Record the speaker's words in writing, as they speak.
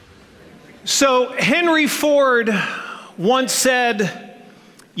So Henry Ford once said,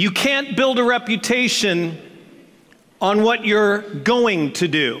 you can't build a reputation on what you're going to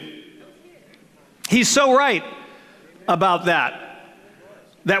do. He's so right about that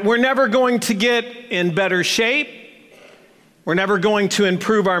we're never going to get in better shape. We're never going to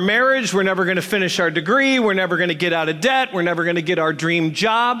improve our marriage. We're never going to finish our degree. We're never going to get out of debt. We're never going to get our dream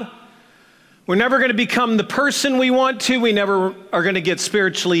job. We're never going to become the person we want to. We never are going to get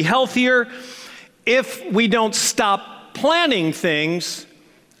spiritually healthier if we don't stop planning things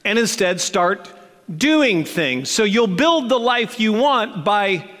and instead start doing things. So you'll build the life you want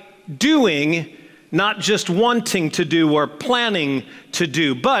by doing, not just wanting to do or planning to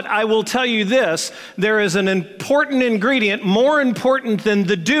do. But I will tell you this, there is an important ingredient, more important than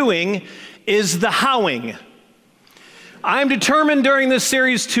the doing, is the howing. I'm determined during this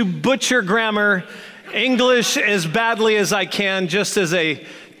series to butcher grammar, English as badly as I can, just as a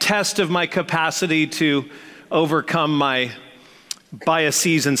test of my capacity to overcome my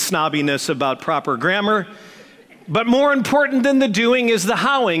biases and snobbiness about proper grammar. But more important than the doing is the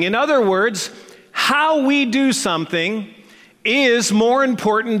howing. In other words, how we do something is more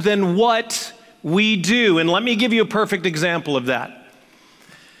important than what we do. And let me give you a perfect example of that.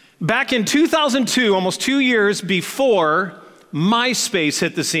 Back in 2002, almost 2 years before MySpace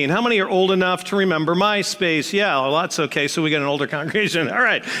hit the scene. How many are old enough to remember MySpace? Yeah, well, that's okay. So we got an older congregation. All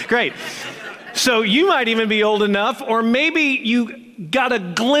right, great. So you might even be old enough, or maybe you got a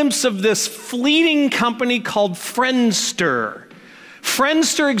glimpse of this fleeting company called Friendster.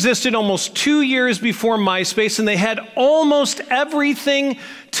 Friendster existed almost 2 years before MySpace, and they had almost everything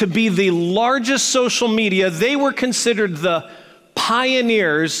to be the largest social media. They were considered the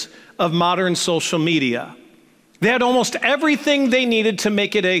pioneers of modern social media. They had almost everything they needed to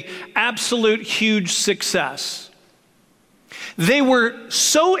make it an absolute huge success. They were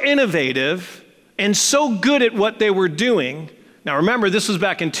so innovative and so good at what they were doing. Now remember, this was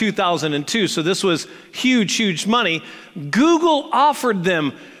back in 2002, so this was huge, huge money. Google offered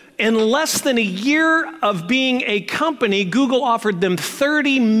them, in less than a year of being a company, Google offered them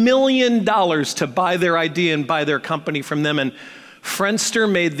 $30 million to buy their idea and buy their company from them, and Friendster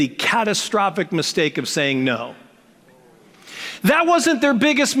made the catastrophic mistake of saying no. That wasn't their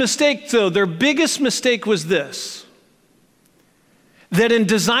biggest mistake, though. Their biggest mistake was this: that in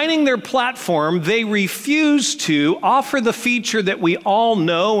designing their platform, they refused to offer the feature that we all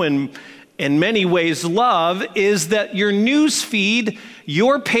know and in many ways love, is that your news feed,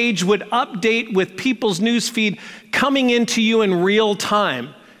 your page would update with people's news feed coming into you in real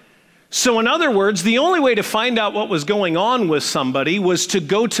time. So in other words, the only way to find out what was going on with somebody was to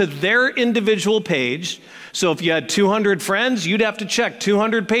go to their individual page. So if you had 200 friends, you'd have to check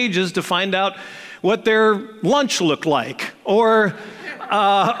 200 pages to find out what their lunch looked like, or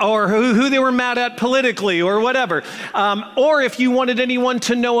who they were mad at politically, or whatever. Or if you wanted anyone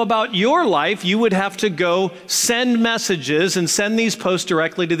to know about your life, you would have to go send messages and send these posts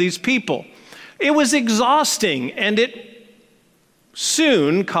directly to these people. It was exhausting, and it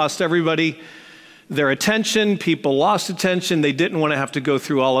soon cost everybody their attention. People lost attention. They didn't want to have to go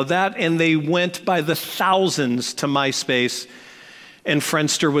through all of that, and they went by the thousands to MySpace, and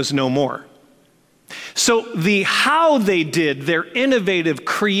Friendster was no more. So the how they did, their innovative,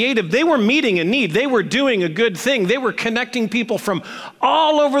 creative, they were meeting a need. They were doing a good thing. They were connecting people from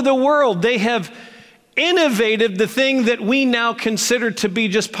all over the world. They have innovated the thing that we now consider to be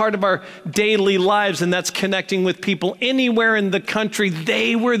just part of our daily lives, and that's connecting with people anywhere in the country.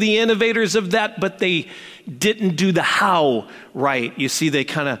 They were the innovators of that, but they didn't do the how right. You see, they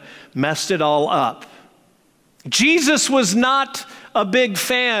kind of messed it all up. Jesus was not a big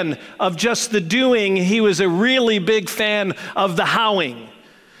fan of just the doing. He was a really big fan of the howing.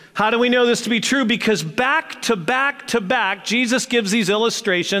 How do we know this to be true? Because back to back to back, Jesus gives these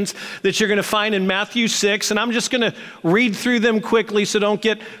illustrations that you're going to find in Matthew 6, and I'm just going to read through them quickly, so don't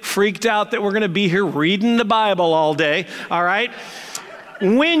get freaked out that we're going to be here reading the Bible all day, all right?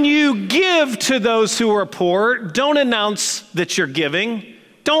 When you give to those who are poor, don't announce that you're giving.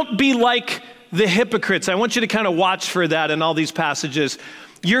 Don't be like the hypocrites. I want you to kind of watch for that in all these passages.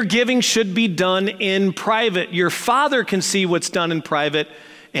 Your giving should be done in private. Your Father can see what's done in private,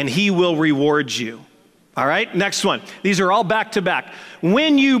 and He will reward you. All right, next one. These are all back to back.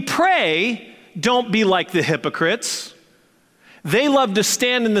 When you pray, don't be like the hypocrites. They love to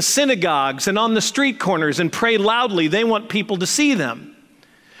stand in the synagogues and on the street corners and pray loudly. They want people to see them.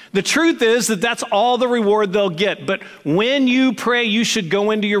 The truth is that that's all the reward they'll get. But when you pray, you should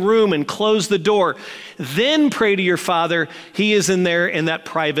go into your room and close the door. Then pray to your Father. He is in there in that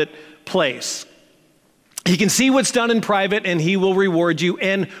private place. He can see what's done in private and he will reward you.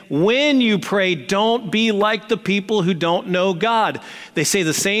 And when you pray, don't be like the people who don't know God. They say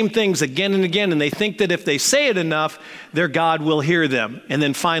the same things again and again, and they think that if they say it enough, their God will hear them. And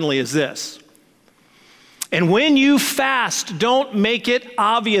then finally is this. And when you fast, don't make it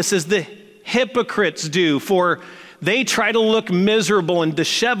obvious as the hypocrites do, for they try to look miserable and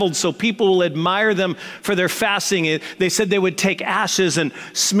disheveled so people will admire them for their fasting. They said they would take ashes and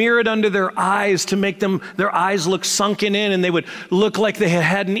smear it under their eyes to make their eyes look sunken in, and they would look like they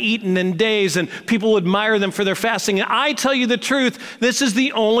hadn't eaten in days, and people would admire them for their fasting. And I tell you the truth, this is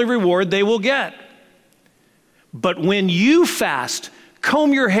the only reward they will get. But when you fast,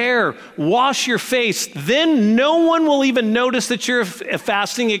 comb your hair, wash your face, then no one will even notice that you're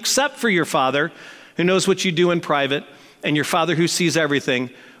fasting except for your Father, who knows what you do in private, and your Father who sees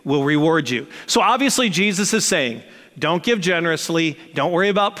everything will reward you. So obviously Jesus is saying, don't give generously, don't worry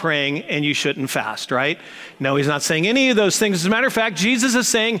about praying, and you shouldn't fast, right? No, he's not saying any of those things. As a matter of fact, Jesus is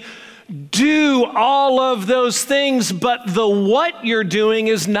saying, do all of those things, but the what you're doing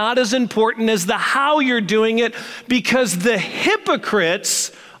is not as important as the how you're doing it, because the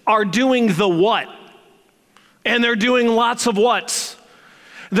hypocrites are doing the what. And they're doing lots of whats.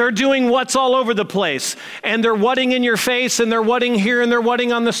 They're doing what's all over the place, and they're whatting in your face, and they're whatting here, and they're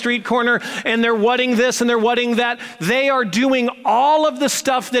whatting on the street corner, and they're whatting this, and they're whatting that. They are doing all of the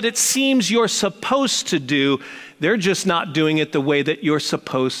stuff that it seems you're supposed to do. They're just not doing it the way that you're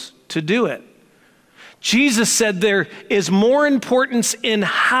supposed to do it. Jesus said there is more importance in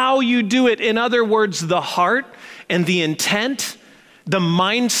how you do it. In other words, the heart and the intent, the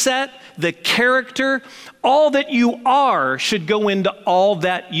mindset, the character, all that you are should go into all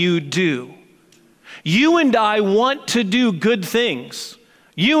that you do. You and I want to do good things.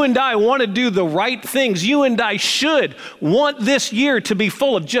 You and I want to do the right things. You and I should want this year to be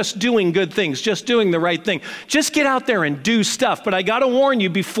full of just doing good things, just doing the right thing. Just get out there and do stuff. But I got to warn you,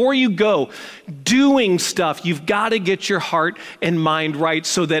 before you go doing stuff, you've got to get your heart and mind right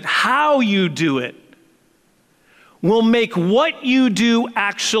so that how you do it will make what you do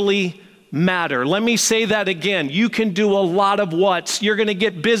actually matter. Let me say that again. You can do a lot of whats. You're going to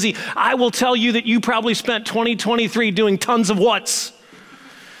get busy. I will tell you that you probably spent 2023 doing tons of whats.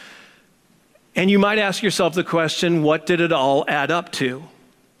 And you might ask yourself the question, what did it all add up to?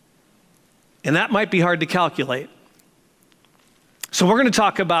 And that might be hard to calculate. So we're going to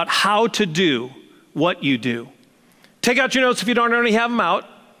talk about how to do what you do. Take out your notes if you don't already have them out.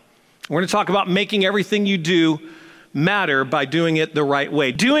 We're going to talk about making everything you do matter by doing it the right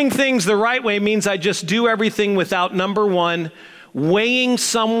way. Doing things the right way means I just do everything without, number one, weighing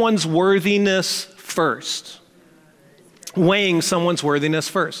someone's worthiness first. Weighing someone's worthiness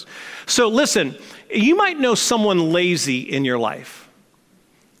first. So listen, you might know someone lazy in your life.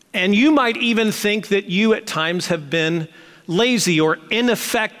 And you might even think that you at times have been lazy or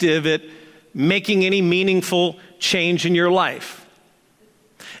ineffective at making any meaningful change in your life.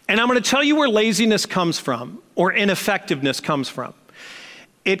 And I'm going to tell you where laziness comes from, or ineffectiveness comes from.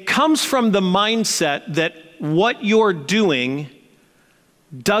 It comes from the mindset that what you're doing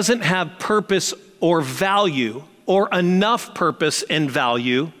doesn't have purpose or value, or enough purpose and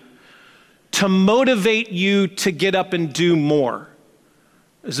value to motivate you to get up and do more.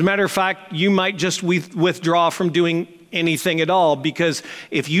 As a matter of fact, you might just withdraw from doing anything at all, because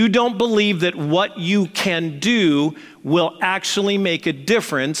if you don't believe that what you can do will actually make a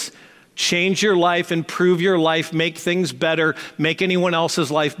difference, change your life, improve your life, make things better, make anyone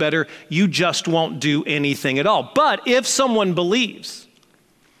else's life better, you just won't do anything at all. But if someone believes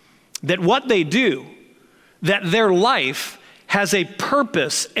that what they do, that their life has a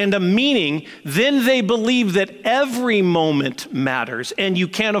purpose and a meaning, then they believe that every moment matters and you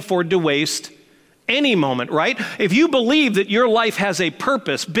can't afford to waste any moment, right? If you believe that your life has a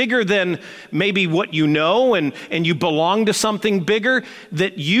purpose bigger than maybe what you know, and you belong to something bigger,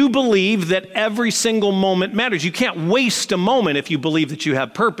 that you believe that every single moment matters. You can't waste a moment if you believe that you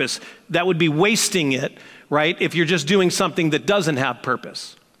have purpose. That would be wasting it, right? If you're just doing something that doesn't have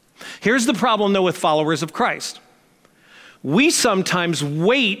purpose. Here's the problem, though, with followers of Christ. We sometimes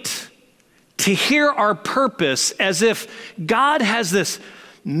wait to hear our purpose as if God has this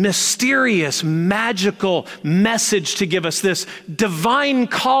mysterious, magical message to give us, this divine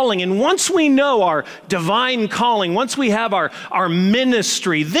calling. And once we know our divine calling, once we have our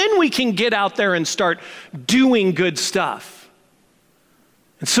ministry, then we can get out there and start doing good stuff.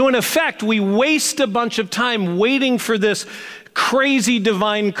 And so in effect, we waste a bunch of time waiting for this crazy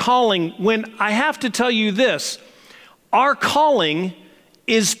divine calling, when I have to tell you this, our calling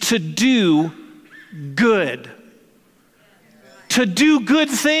is to do good. To do good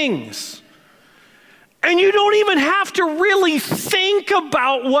things. And you don't even have to really think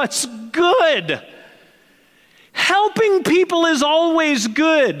about what's good. Helping people is always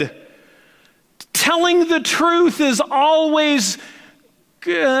good. Telling the truth is always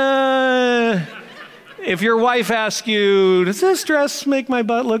good. If your wife asks you, does this dress make my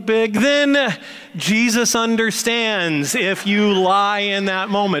butt look big? Then Jesus understands if you lie in that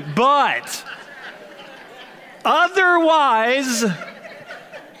moment. But otherwise,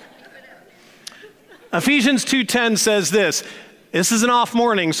 Ephesians 2:10 says this. This is an off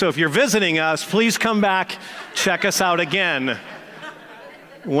morning, so if you're visiting us, please come back, check us out again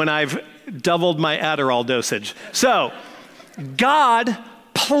when I've doubled my Adderall dosage. So, God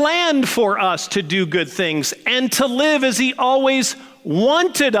planned for us to do good things and to live as he always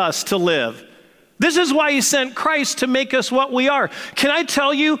wanted us to live. This is why he sent Christ to make us what we are. Can I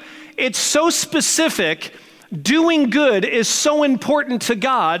tell you, it's so specific. Doing good is so important to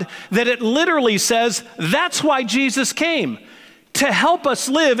God that it literally says that's why Jesus came. To help us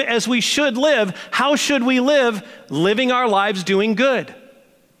live as we should live. How should we live? Living our lives doing good.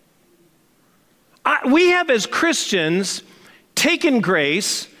 We have as Christians taken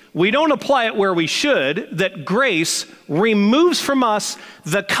grace, we don't apply it where we should, that grace removes from us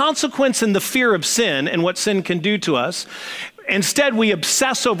the consequence and the fear of sin and what sin can do to us. Instead, we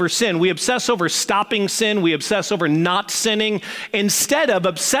obsess over sin. We obsess over stopping sin. We obsess over not sinning instead of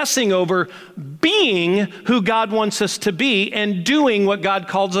obsessing over being who God wants us to be and doing what God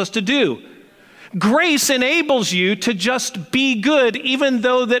calls us to do. Grace enables you to just be good even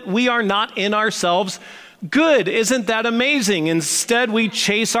though that we are not in ourselves good. Isn't that amazing? Instead, we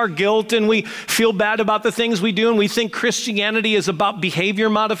chase our guilt and we feel bad about the things we do and we think Christianity is about behavior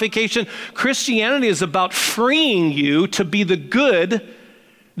modification. Christianity is about freeing you to be the good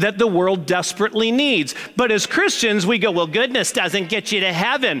that the world desperately needs. But as Christians, we go, well, goodness doesn't get you to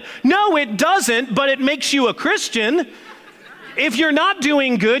heaven. No, it doesn't, but it makes you a Christian. If you're not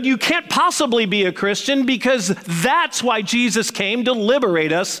doing good, you can't possibly be a Christian because that's why Jesus came to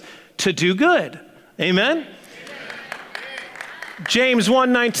liberate us to do good. Amen? James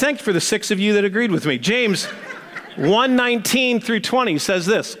 1:9, thank you for the 6 of you that agreed with me. James 1:19 through 20 says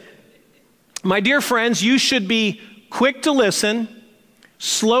this. My dear friends, you should be quick to listen,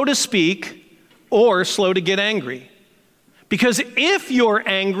 slow to speak, or slow to get angry. Because if you're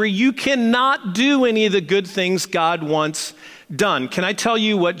angry, you cannot do any of the good things God wants done. Can I tell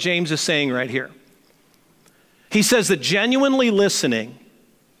you what James is saying right here? He says that genuinely listening,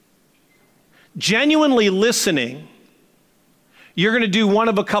 you're going to do one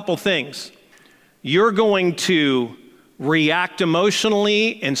of a couple things. You're going to react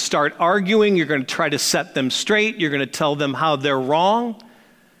emotionally and start arguing. You're going to try to set them straight. You're going to tell them how they're wrong.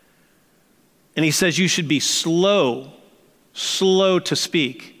 And he says you should be slow to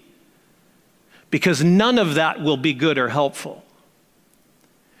speak, because none of that will be good or helpful.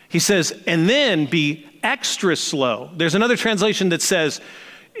 He says, and then be extra slow. There's another translation that says,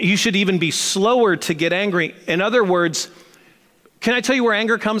 you should even be slower to get angry. In other words, can I tell you where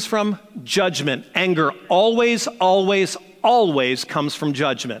anger comes from? Judgment. Anger always comes from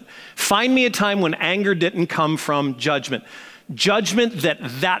judgment. Find me a time when anger didn't come from judgment. Judgment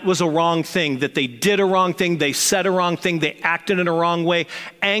that was a wrong thing, that they did a wrong thing, they said a wrong thing, they acted in a wrong way.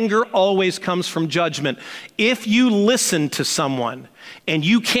 Anger always comes from judgment. If you listen to someone and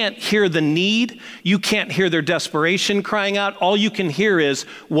you can't hear the need, you can't hear their desperation crying out, all you can hear is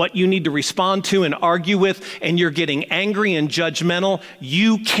what you need to respond to and argue with, and you're getting angry and judgmental,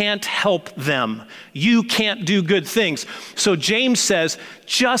 you can't help them. You can't do good things. So James says,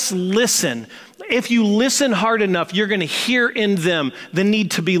 just listen. If you listen hard enough, you're going to hear in them the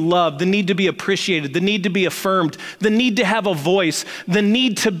need to be loved, the need to be appreciated, the need to be affirmed, the need to have a voice, the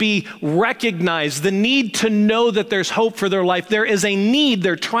need to be recognized, the need to know that there's hope for their life. There is a need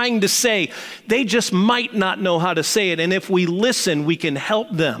they're trying to say. They just might not know how to say it. And if we listen, we can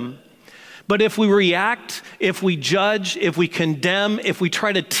help them. But if we react, if we judge, if we condemn, if we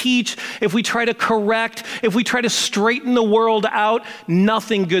try to teach, if we try to correct, if we try to straighten the world out,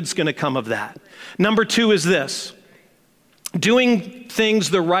 nothing good's going to come of that. Number 2 is this. Doing things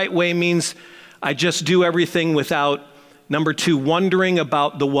the right way means I just do everything without, number 2, wondering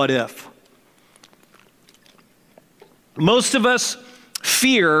about the what if. Most of us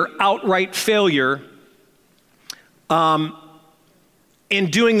fear outright failure in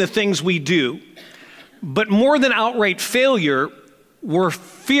doing the things we do. But more than outright failure, we're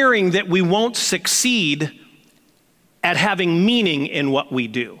fearing that we won't succeed at having meaning in what we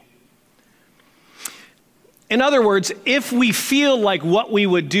do. In other words, if we feel like what we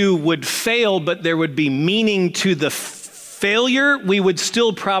would do would fail, but there would be meaning to the failure, we would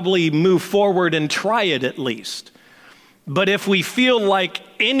still probably move forward and try it at least. But if we feel like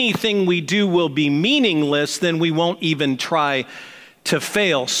anything we do will be meaningless, then we won't even try to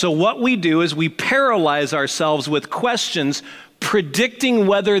fail. So what we do is we paralyze ourselves with questions predicting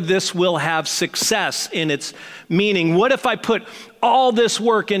whether this will have success in its meaning. What if I put all this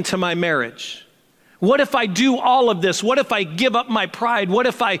work into my marriage? What if I do all of this? What if I give up my pride? What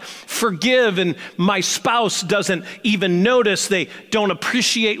if I forgive and my spouse doesn't even notice? They don't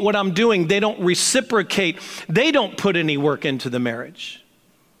appreciate what I'm doing. They don't reciprocate. They don't put any work into the marriage.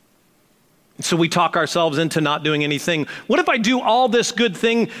 So we talk ourselves into not doing anything. What if I do all these good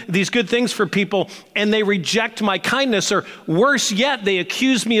things for people and they reject my kindness? Or worse yet, they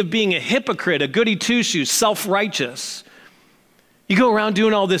accuse me of being a hypocrite, a goody two-shoes, self-righteous. You go around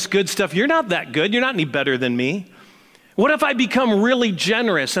doing all this good stuff. You're not that good. You're not any better than me. What if I become really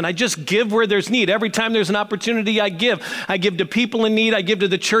generous and I just give where there's need? Every time there's an opportunity, I give. I give to people in need. I give to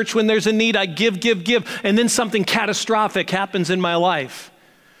the church when there's a need. I give. And then something catastrophic happens in my life.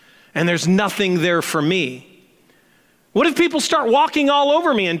 And there's nothing there for me. What if people start walking all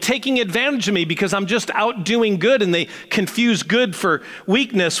over me and taking advantage of me because I'm just out doing good and they confuse good for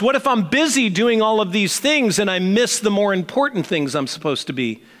weakness? What if I'm busy doing all of these things and I miss the more important things I'm supposed to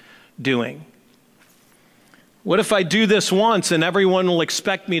be doing? What if I do this once and everyone will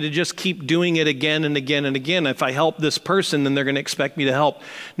expect me to just keep doing it again and again and again? If I help this person, then they're going to expect me to help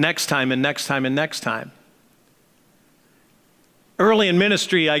next time and next time and next time. Early in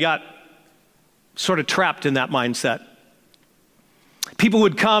ministry, I got sort of trapped in that mindset. People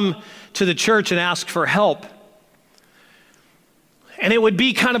would come to the church and ask for help. And it would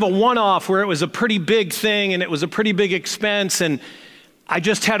be kind of a one-off where it was a pretty big thing and it was a pretty big expense. And I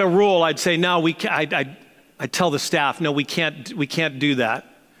just had a rule. I'd say, no, I'd tell the staff, no, we can't do that.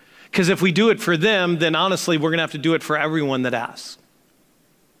 Because if we do it for them, then honestly, we're going to have to do it for everyone that asks.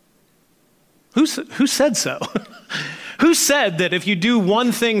 Who said so? Who said that if you do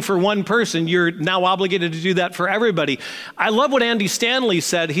one thing for one person, you're now obligated to do that for everybody? I love what Andy Stanley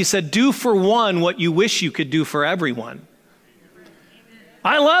said. He said, do for one what you wish you could do for everyone.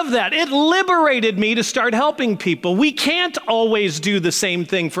 I love that. It liberated me to start helping people. We can't always do the same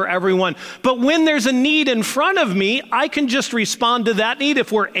thing for everyone, but when there's a need in front of me, I can just respond to that need.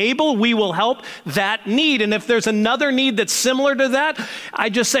 If we're able, we will help that need. And if there's another need that's similar to that,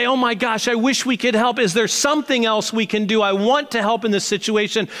 I just say, oh my gosh, I wish we could help. Is there something else we can do? I want to help in this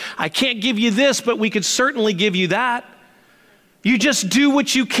situation. I can't give you this, but we could certainly give you that. You just do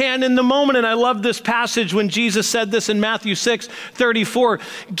what you can in the moment. And I love this passage when Jesus said this in Matthew 6:34.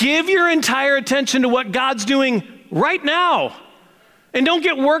 Give your entire attention to what God's doing right now. And don't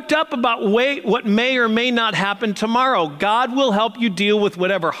get worked up about what may or may not happen tomorrow. God will help you deal with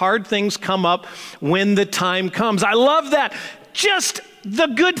whatever hard things come up when the time comes. I love that. Just the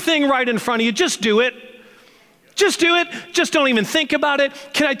good thing right in front of you. Just do it. Just do it. Just don't even think about it.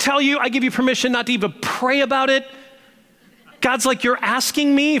 Can I tell you, I give you permission not to even pray about it. God's like, you're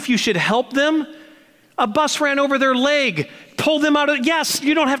asking me if you should help them? A bus ran over their leg. Pull them out of, yes,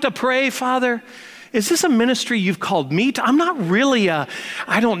 you don't have to pray, Father. Is this a ministry you've called me to? I'm not really I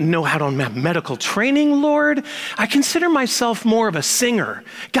don't know how to have medical training, Lord. I consider myself more of a singer.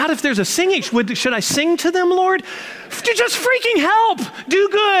 God, if there's a singing, should I sing to them, Lord? Just freaking help. Do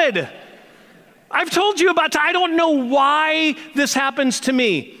good. I've told you about, I don't know why this happens to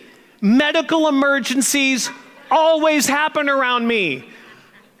me. Medical emergencies always happen around me.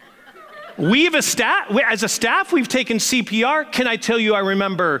 As a staff, we've taken CPR. Can I tell you I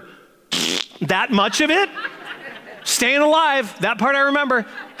remember that much of it? Staying alive, that part I remember.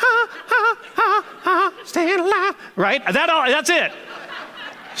 Staying alive, right? That's it.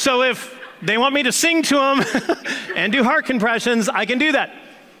 So if they want me to sing to them and do heart compressions, I can do that.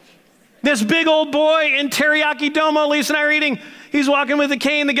 This big old boy in Teriyaki Domo, Lisa and I are eating, he's walking with a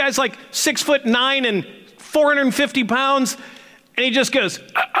cane. The guy's like 6'9" and 450 pounds, and he just goes,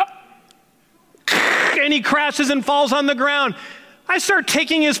 and he crashes and falls on the ground. I start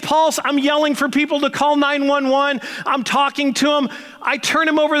taking his pulse. I'm yelling for people to call 911. I'm talking to him. I turn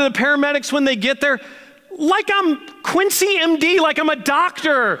him over to the paramedics when they get there, like I'm Quincy MD, like I'm a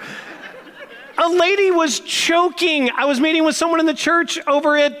doctor. A lady was choking. I was meeting with someone in the church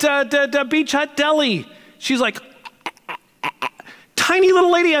over at Beach Hut Deli. She's like, tiny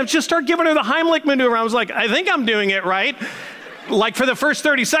little lady, I just start giving her the Heimlich maneuver. I was like, I think I'm doing it right. Like for the first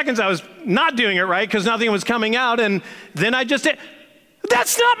 30 seconds, I was not doing it right because nothing was coming out. And then I just did.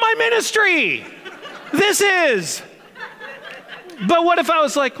 That's not my ministry. This is. But what if I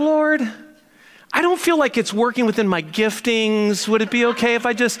was like, Lord, I don't feel like it's working within my giftings. Would it be okay if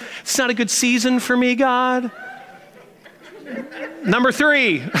it's not a good season for me, God? Number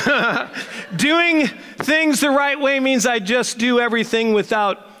 3, doing things the right way means I just do everything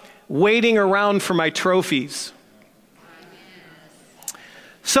without waiting around for my trophies.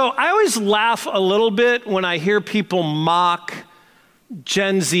 So I always laugh a little bit when I hear people mock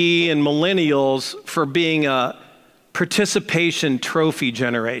Gen Z and millennials for being a participation trophy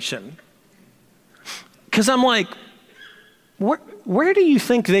generation. Because I'm like, where do you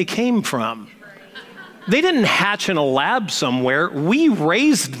think they came from? They didn't hatch in a lab somewhere. We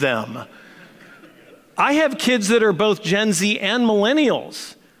raised them. I have kids that are both Gen Z and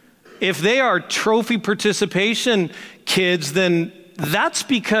millennials. If they are trophy participation kids, then that's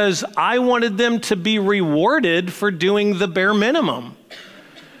because I wanted them to be rewarded for doing the bare minimum.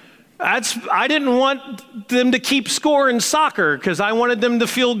 I didn't want them to keep score in soccer because I wanted them to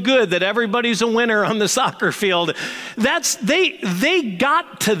feel good that everybody's a winner on the soccer field. They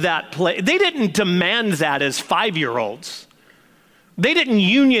got to that place. They didn't demand that as 5-year-olds. They didn't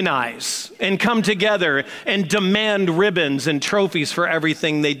unionize and come together and demand ribbons and trophies for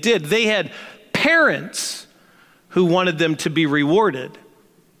everything they did. They had parents who wanted them to be rewarded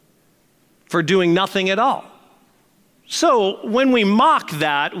for doing nothing at all. So when we mock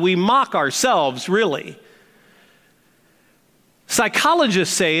that, we mock ourselves, really.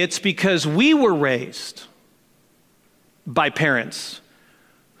 Psychologists say it's because we were raised by parents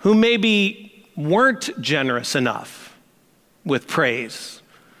who maybe weren't generous enough with praise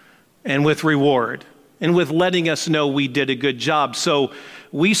and with reward and with letting us know we did a good job. So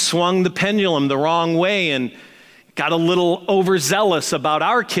we swung the pendulum the wrong way and got a little overzealous about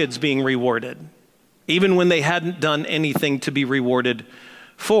our kids being rewarded, even when they hadn't done anything to be rewarded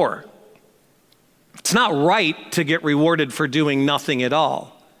for. It's not right to get rewarded for doing nothing at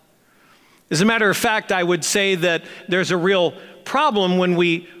all. As a matter of fact, I would say that there's a real problem when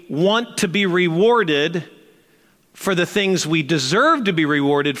we want to be rewarded for the things we deserve to be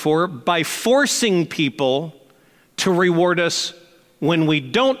rewarded for by forcing people to reward us when we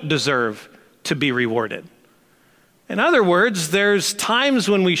don't deserve to be rewarded. In other words, there's times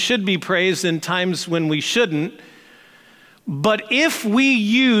when we should be praised and times when we shouldn't. But if we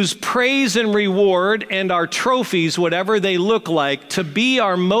use praise and reward and our trophies, whatever they look like, to be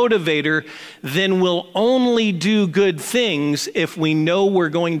our motivator, then we'll only do good things if we know we're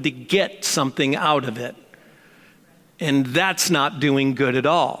going to get something out of it. And that's not doing good at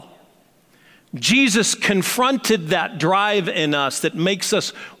all. Jesus confronted that drive in us that makes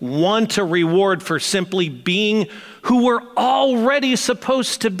us want a reward for simply being who we're already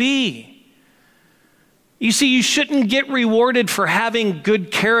supposed to be. You see, you shouldn't get rewarded for having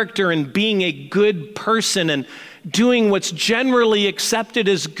good character and being a good person and doing what's generally accepted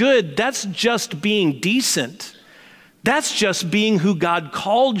as good. That's just being decent. That's just being who God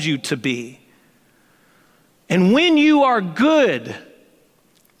called you to be. And when you are good,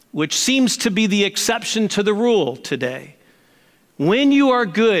 which seems to be the exception to the rule today. When you are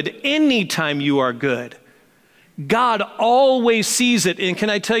good, anytime you are good, God always sees it. And can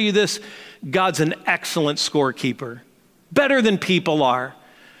I tell you this? God's an excellent scorekeeper, better than people are.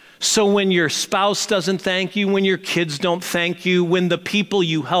 So when your spouse doesn't thank you, when your kids don't thank you, when the people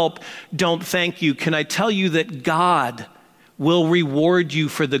you help don't thank you, can I tell you that God will reward you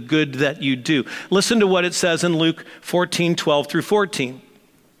for the good that you do? Listen to what it says in Luke 14:12 through 14.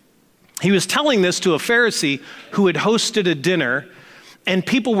 He was telling this to a Pharisee who had hosted a dinner, and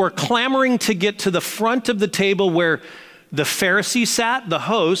people were clamoring to get to the front of the table where the Pharisee sat, the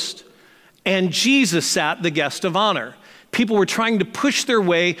host, and Jesus sat, the guest of honor. People were trying to push their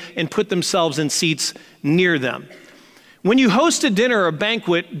way and put themselves in seats near them. When you host a dinner or a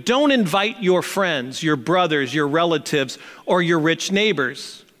banquet, don't invite your friends, your brothers, your relatives, or your rich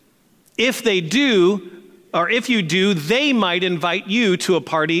neighbors. If you do, they might invite you to a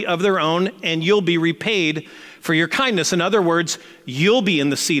party of their own, and you'll be repaid for your kindness. In other words, you'll be in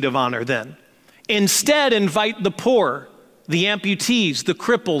the seat of honor then. Instead, invite the poor, the amputees, the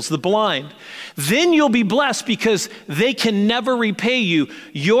cripples, the blind. Then you'll be blessed because they can never repay you.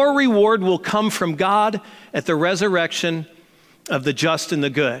 Your reward will come from God at the resurrection of the just and the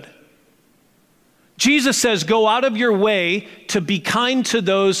good. Jesus says, go out of your way to be kind to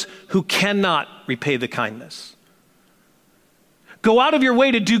those who cannot repay the kindness. Go out of your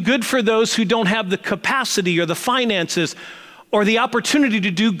way to do good for those who don't have the capacity or the finances or the opportunity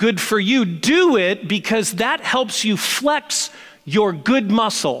to do good for you. Do it because that helps you flex your good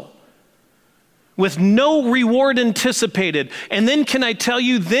muscle with no reward anticipated. And then can I tell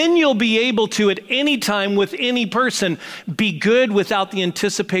you, then you'll be able to at any time with any person be good without the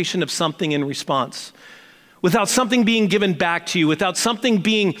anticipation of something in response. without something being given back to you, without something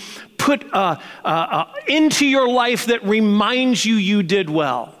being put into your life that reminds you you did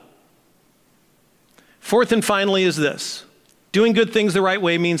well. Fourth and finally is this. Doing good things the right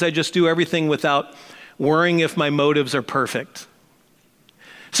way means I just do everything without worrying if my motives are perfect.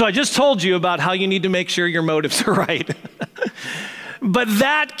 So I just told you about how you need to make sure your motives are right. But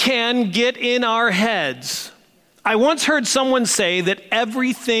that can get in our heads. I once heard someone say that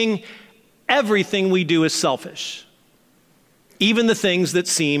everything we do is selfish, even the things that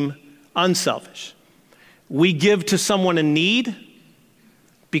seem unselfish. We give to someone in need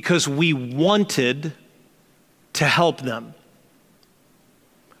because we wanted to help them.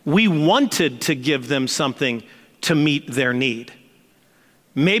 We wanted to give them something to meet their need.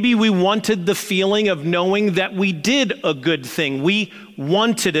 Maybe we wanted the feeling of knowing that we did a good thing. We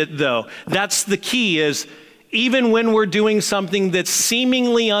wanted it though. That's the key, is even when we're doing something that's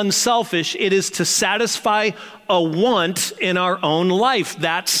seemingly unselfish, it is to satisfy a want in our own life.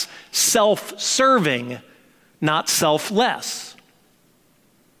 That's self-serving, not selfless.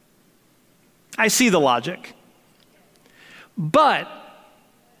 I see the logic. But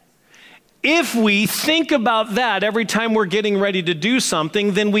if we think about that every time we're getting ready to do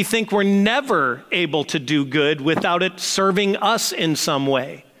something, then we think we're never able to do good without it serving us in some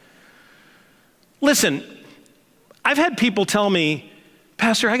way. Listen, I've had people tell me,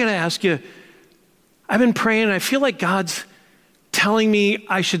 Pastor, I got to ask you, I've been praying and I feel like God's telling me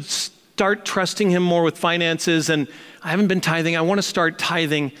I should start trusting him more with finances, and I haven't been tithing. I want to start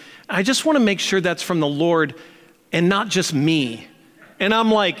tithing. I just want to make sure that's from the Lord and not just me. And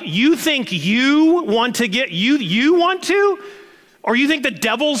I'm like, you think you want to get, you want to? Or you think the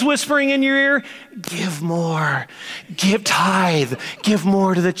devil's whispering in your ear? Give more, give tithe, give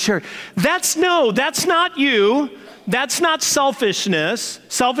more to the church. That's not you. That's not selfishness.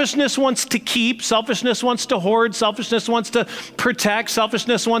 Selfishness wants to keep, selfishness wants to hoard, selfishness wants to protect,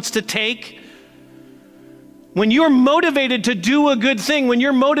 selfishness wants to take. When you're motivated to do a good thing, when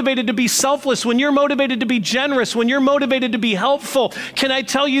you're motivated to be selfless, when you're motivated to be generous, when you're motivated to be helpful, can I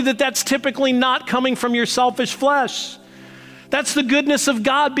tell you that that's typically not coming from your selfish flesh? That's the goodness of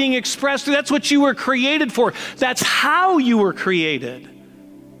God being expressed. That's what you were created for. That's how you were created.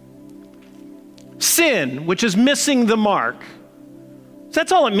 Sin, which is missing the mark.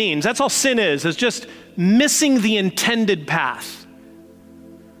 That's all it means. That's all sin is just missing the intended path.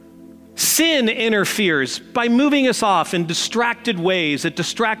 Sin interferes by moving us off in distracted ways, at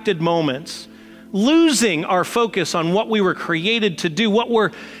distracted moments, losing our focus on what we were created to do, what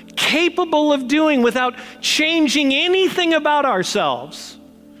we're capable of doing without changing anything about ourselves.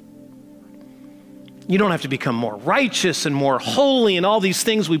 You don't have to become more righteous and more holy and all these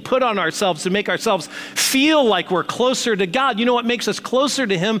things we put on ourselves to make ourselves feel like we're closer to God. You know what makes us closer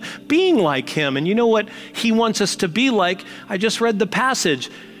to him? Being like him. And you know what he wants us to be like? I just read the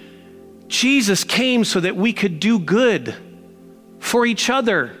passage. Jesus came so that we could do good for each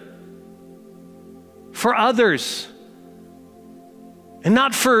other, for others, and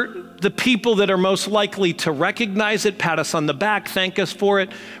not for the people that are most likely to recognize it, pat us on the back, thank us for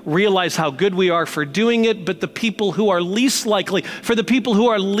it, realize how good we are for doing it, but the people who are least likely, for the people who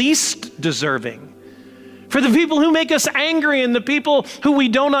are least deserving, for the people who make us angry and the people who we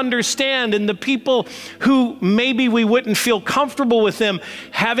don't understand and the people who maybe we wouldn't feel comfortable with them,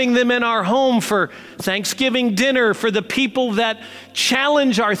 having them in our home for Thanksgiving dinner, for the people that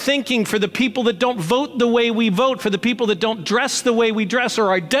challenge our thinking, for the people that don't vote the way we vote, for the people that don't dress the way we dress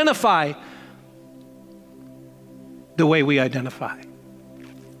or identify the way we identify.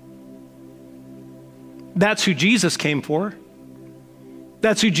 That's who Jesus came for.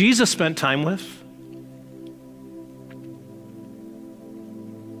 That's who Jesus spent time with.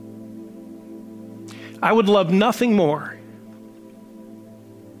 I would love nothing more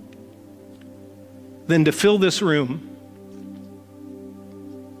than to fill this room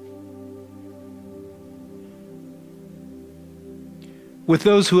with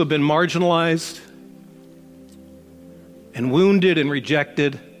those who have been marginalized and wounded and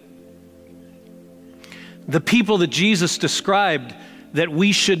rejected. The people that Jesus described that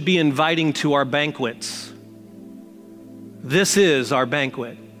we should be inviting to our banquets. This is our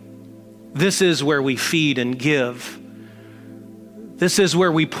banquet. This is where we feed and give. This is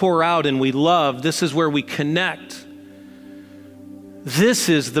where we pour out and we love. This is where we connect. This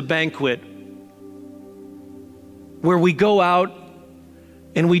is the banquet where we go out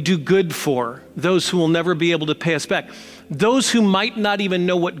and we do good for those who will never be able to pay us back. Those who might not even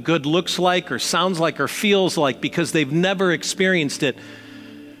know what good looks like or sounds like or feels like because they've never experienced it,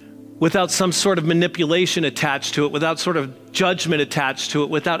 without some sort of manipulation attached to it, without sort of judgment attached to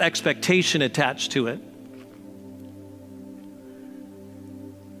it, without expectation attached to it.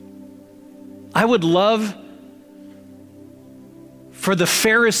 I would love for the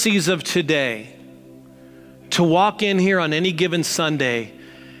Pharisees of today to walk in here on any given Sunday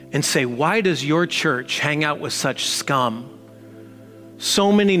and say, why does your church hang out with such scum?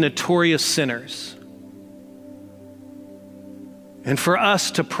 So many notorious sinners. And for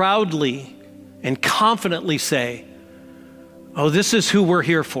us to proudly and confidently say, oh, this is who we're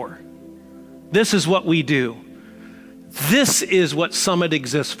here for. This is what we do. This is what Summit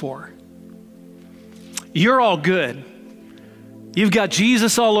exists for. You're all good. You've got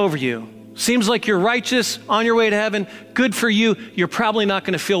Jesus all over you. Seems like you're righteous, on your way to heaven. Good for you. You're probably not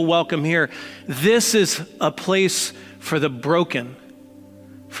going to feel welcome here. This is a place for the broken,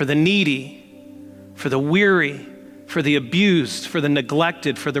 for the needy, for the weary, for the abused, for the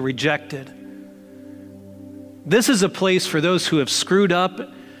neglected, for the rejected. This is a place for those who have screwed up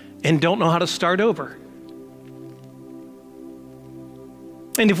and don't know how to start over.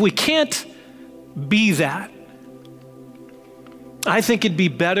 And if we can't be that, I think it'd be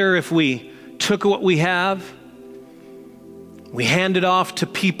better if we took what we have, we hand it off to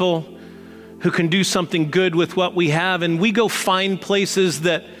people who can do something good with what we have, and we go find places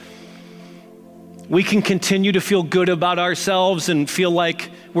that we can continue to feel good about ourselves and feel like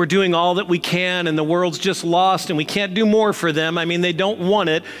we're doing all that we can and the world's just lost and we can't do more for them. I mean, they don't want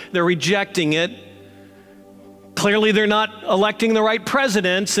it. They're rejecting it. Clearly, they're not electing the right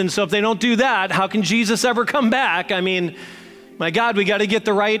presidents, and so if they don't do that, how can Jesus ever come back? I mean, my God, we got to get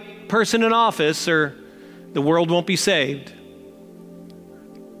the right person in office or the world won't be saved.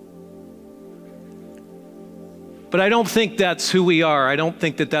 But I don't think that's who we are. I don't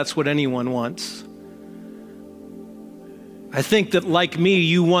think that that's what anyone wants. I think that, like me,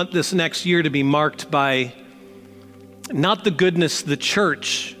 you want this next year to be marked by not the goodness the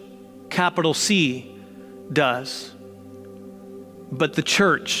church, capital C, does, but the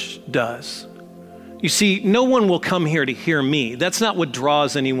church does. You see, no one will come here to hear me. That's not what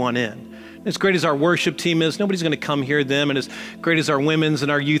draws anyone in. As great as our worship team is, nobody's going to come hear them. And as great as our women's and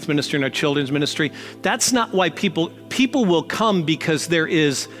our youth ministry and our children's ministry, that's not why people will come, because there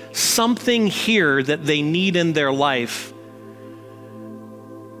is something here that they need in their life.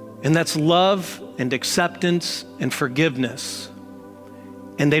 And that's love and acceptance and forgiveness.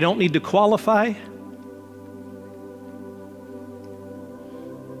 And they don't need to qualify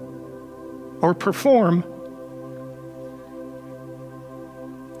or perform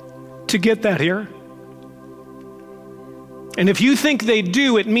to get that here. And if you think they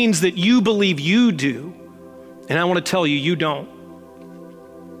do, it means that you believe you do. And I want to tell you, you don't.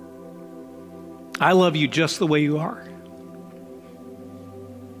 I love you just the way you are.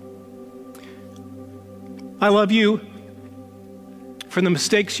 I love you for the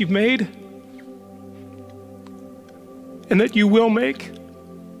mistakes you've made and that you will make.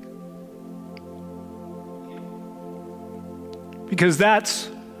 Because that's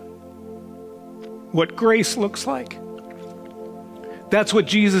what grace looks like. That's what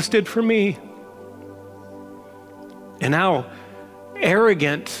Jesus did for me. And how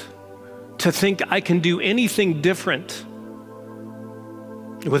arrogant to think I can do anything different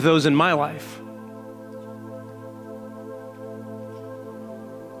with those in my life.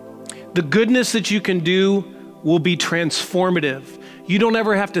 The goodness that you can do will be transformative. You don't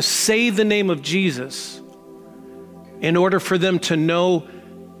ever have to say the name of Jesus in order for them to know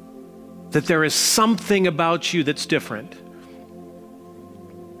that there is something about you that's different.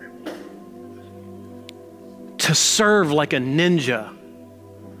 To serve like a ninja.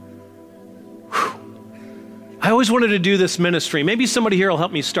 Whew. I always wanted to do this ministry. Maybe somebody here will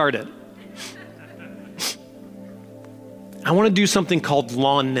help me start it. I want to do something called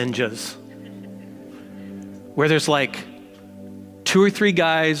Lawn Ninjas, where there's like 2 or 3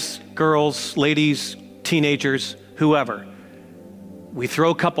 guys, girls, ladies, teenagers, whoever. We throw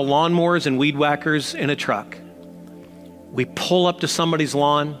a couple lawnmowers and weed whackers in a truck. We pull up to somebody's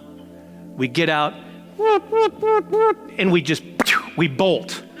lawn. We get out, and we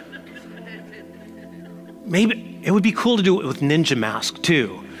bolt. Maybe it would be cool to do it with ninja mask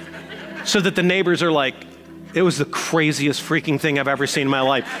too, so that the neighbors are like, it was the craziest freaking thing I've ever seen in my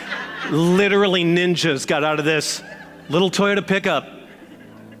life. Literally ninjas got out of this little Toyota pickup.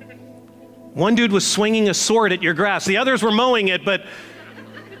 One dude was swinging a sword at your grass. The others were mowing it, but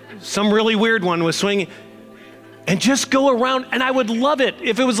some really weird one was swinging. And just go around, and I would love it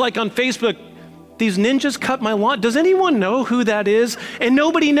if it was like on Facebook, these ninjas cut my lawn. Does anyone know who that is? And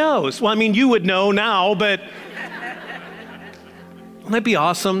nobody knows. Well, I mean, you would know now, but wouldn't that be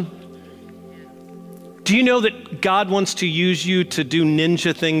awesome? Do you know that God wants to use you to do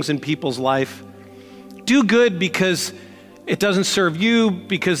ninja things in people's life? Do good, because It doesn't serve you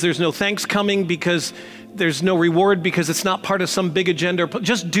because there's no thanks coming, because there's no reward, because it's not part of some big agenda.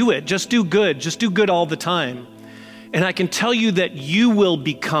 Just do it. Just do good. Just do good all the time. And I can tell you that you will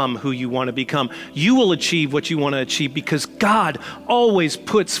become who you want to become. You will achieve what you want to achieve, because God always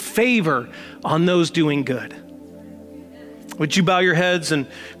puts favor on those doing good. Would you bow your heads and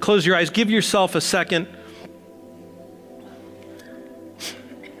close your eyes? Give yourself a second.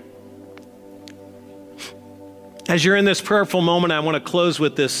 As you're in this prayerful moment, I want to close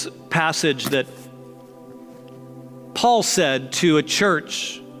with this passage that Paul said to a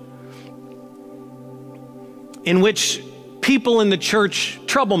church in which people in the church,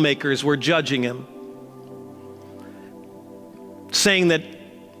 troublemakers, were judging him, saying that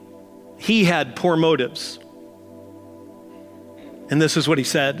he had poor motives. And this is what he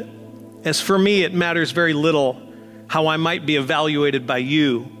said: "As for me, it matters very little how I might be evaluated by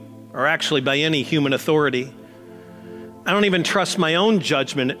you, or actually by any human authority. I don't even trust my own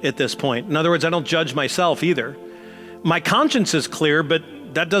judgment at this point. In other words, I don't judge myself either. My conscience is clear, but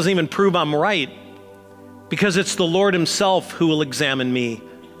that doesn't even prove I'm right, because it's the Lord himself who will examine me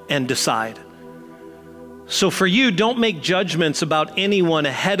and decide. So for you, don't make judgments about anyone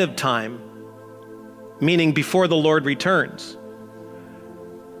ahead of time, meaning before the Lord returns.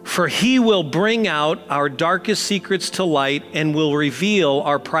 For he will bring out our darkest secrets to light and will reveal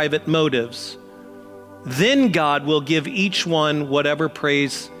our private motives. Then God will give each one whatever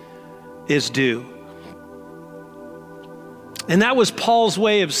praise is due." And that was Paul's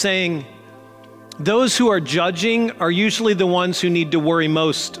way of saying, those who are judging are usually the ones who need to worry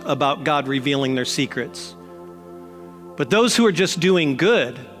most about God revealing their secrets. But those who are just doing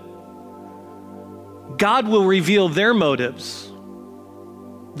good, God will reveal their motives,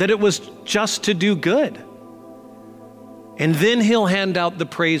 that it was just to do good. And then he'll hand out the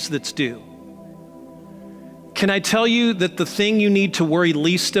praise that's due. Can I tell you that the thing you need to worry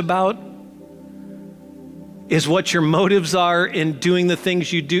least about is what your motives are in doing the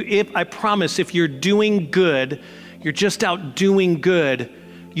things you do? I promise, if you're doing good, you're just out doing good,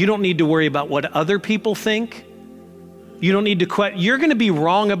 you don't need to worry about what other people think. You don't need to quit. You're going to be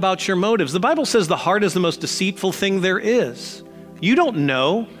wrong about your motives. The Bible says the heart is the most deceitful thing there is. You don't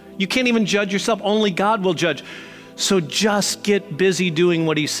know. You can't even judge yourself. Only God will judge. So just get busy doing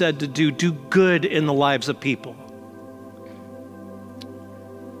what he said to do. Do good in the lives of people.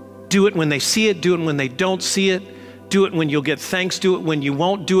 Do it when they see it. Do it when they don't see it. Do it when you'll get thanks. Do it when you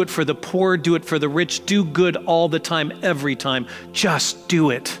won't. Do it for the poor. Do it for the rich. Do good all the time, every time. Just do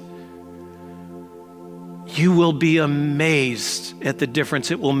it. You will be amazed at the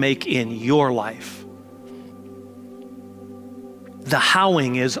difference it will make in your life. The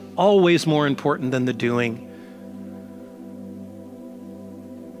howing is always more important than the doing.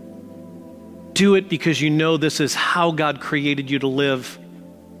 Do it because you know this is how God created you to live.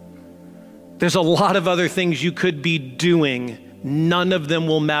 There's a lot of other things you could be doing. None of them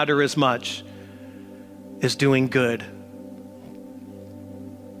will matter as much as doing good.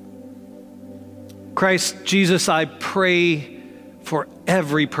 Christ Jesus, I pray for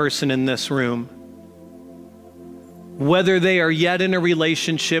every person in this room, whether they are yet in a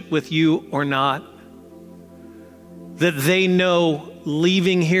relationship with you or not, that they know,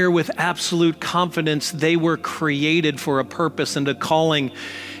 leaving here with absolute confidence, they were created for a purpose and a calling,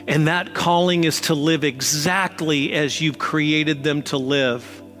 and that calling is to live exactly as you've created them to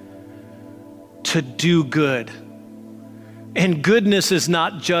live, to do good. And goodness is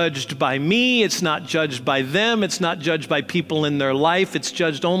not judged by me, it's not judged by them, it's not judged by people in their life, it's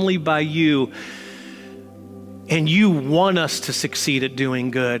judged only by you. And you want us to succeed at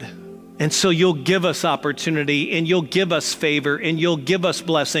doing good. And so you'll give us opportunity, and you'll give us favor, and you'll give us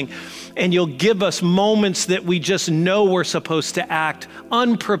blessing, and you'll give us moments that we just know we're supposed to act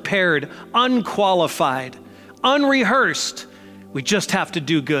unprepared, unqualified, unrehearsed. We just have to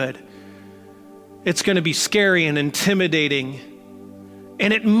do good. It's going to be scary and intimidating,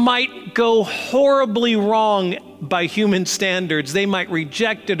 and it might go horribly wrong by human standards. They might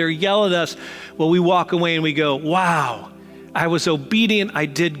reject it or yell at us. Well, we walk away and we go, wow, I was obedient. I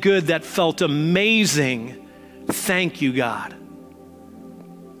did good. That felt amazing. Thank you, God.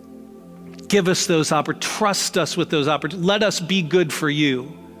 Give us those opportunities. Trust us with those opportunities. Let us be good for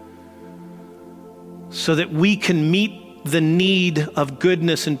you so that we can meet the need of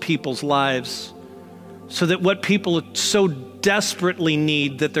goodness in people's lives, so that what people so desperately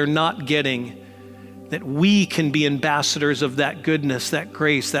need that they're not getting, that we can be ambassadors of that goodness, that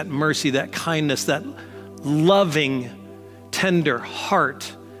grace, that mercy, that kindness, that loving, tender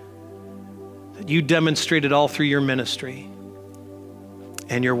heart that you demonstrated all through your ministry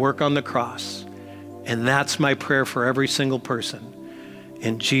and your work on the cross. And that's my prayer for every single person.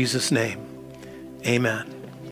 In Jesus' name, amen.